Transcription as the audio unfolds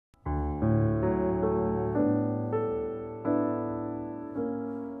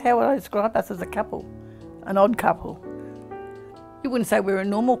How would I describe us as a couple? An odd couple. You wouldn't say we're a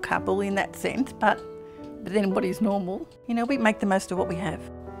normal couple in that sense, but then what is normal? You know, we make the most of what we have.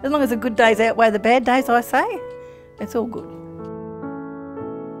 As long as the good days outweigh the bad days, I say, it's all good.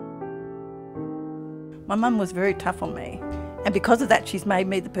 My mum was very tough on me, and because of that, she's made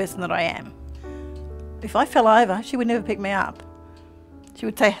me the person that I am. If I fell over, she would never pick me up. She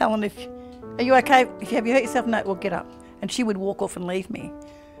would say, Helen, are you okay? Have you hurt yourself? No, well, get up. And she would walk off and leave me.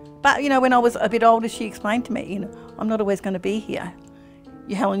 But, you know, when I was a bit older, she explained to me, you know, I'm not always going to be here.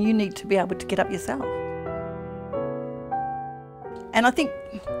 Helen, you need to be able to get up yourself. And I think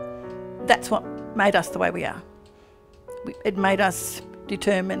that's what made us the way we are. It made us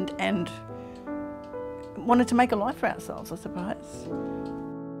determined and wanted to make a life for ourselves, I suppose.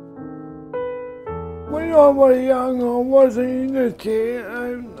 When I was young, I wasn't in a chair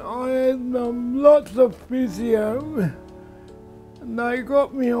and I had lots of physio. And they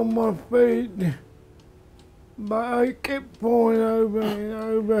got me on my feet, but I kept falling over and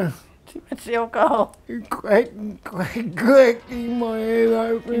over. Too much alcohol. Cracking my head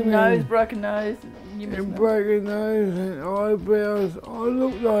open. Your nose, broken nose. And broken nose and eyebrows. I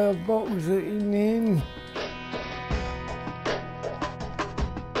looked like a boxer in the end.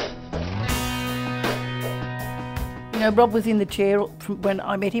 You know, Rob was in the chair from when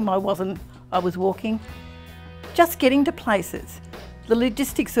I met him. I wasn't. I was walking. Just getting to places. The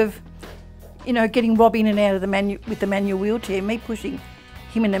logistics of, you know, getting Rob in and out of with the manual wheelchair, me pushing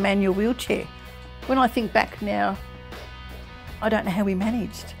him in the manual wheelchair. When I think back now, I don't know how we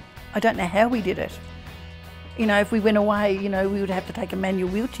managed. I don't know how we did it. You know, if we went away, you know, we would have to take a manual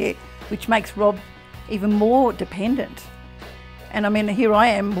wheelchair, which makes Rob even more dependent. And I mean, here I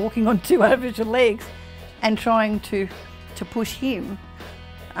am walking on two artificial legs and trying to push him.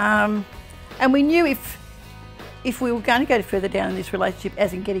 And we knew if we were going to go further down in this relationship,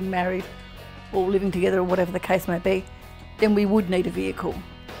 as in getting married or living together or whatever the case may be, then we would need a vehicle.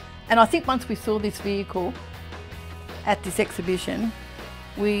 And I think once we saw this vehicle at this exhibition,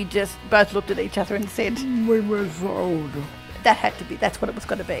 we just both looked at each other and said, we were sold. That had to be, that's what it was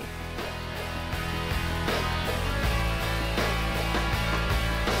going to be.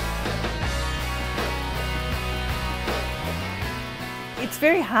 It's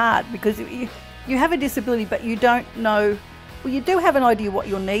very hard because you have a disability, but you don't know, well, you do have an idea what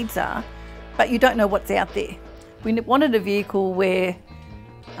your needs are, but you don't know what's out there. We wanted a vehicle where,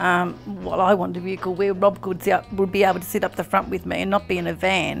 I wanted a vehicle where Rob would be able to sit up the front with me and not be in a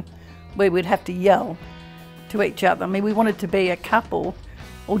van where we'd have to yell to each other. I mean, we wanted to be a couple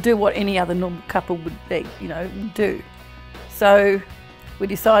or do what any other normal couple would be, you know, do. So we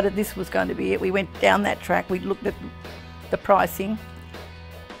decided this was going to be it. We went down that track, we looked at the pricing.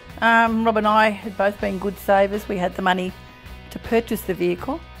 Rob and I had both been good savers. We had the money to purchase the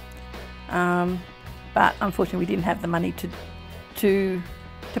vehicle, but unfortunately we didn't have the money to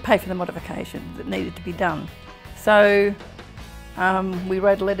pay for the modifications that needed to be done. So we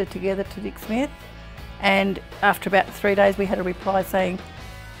wrote a letter together to Dick Smith, and after about 3 days we had a reply saying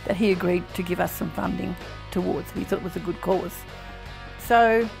that he agreed to give us some funding towards it. He thought it was a good cause.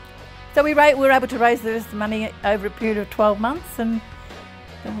 So we were able to raise the rest of the money over a period of 12 months, and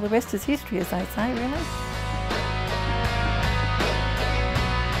well, the rest is history, as they say, really.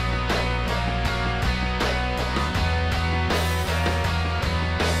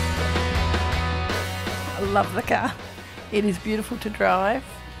 I love the car. It is beautiful to drive,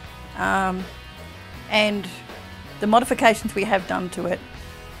 and the modifications we have done to it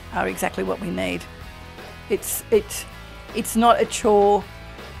are exactly what we need. It's not a chore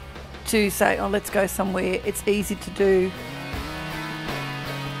to say, oh, let's go somewhere. It's easy to do.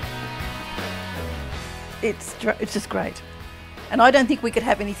 It's just great, and I don't think we could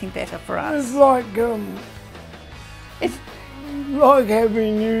have anything better for us. It's like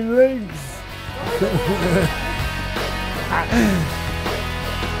having new legs.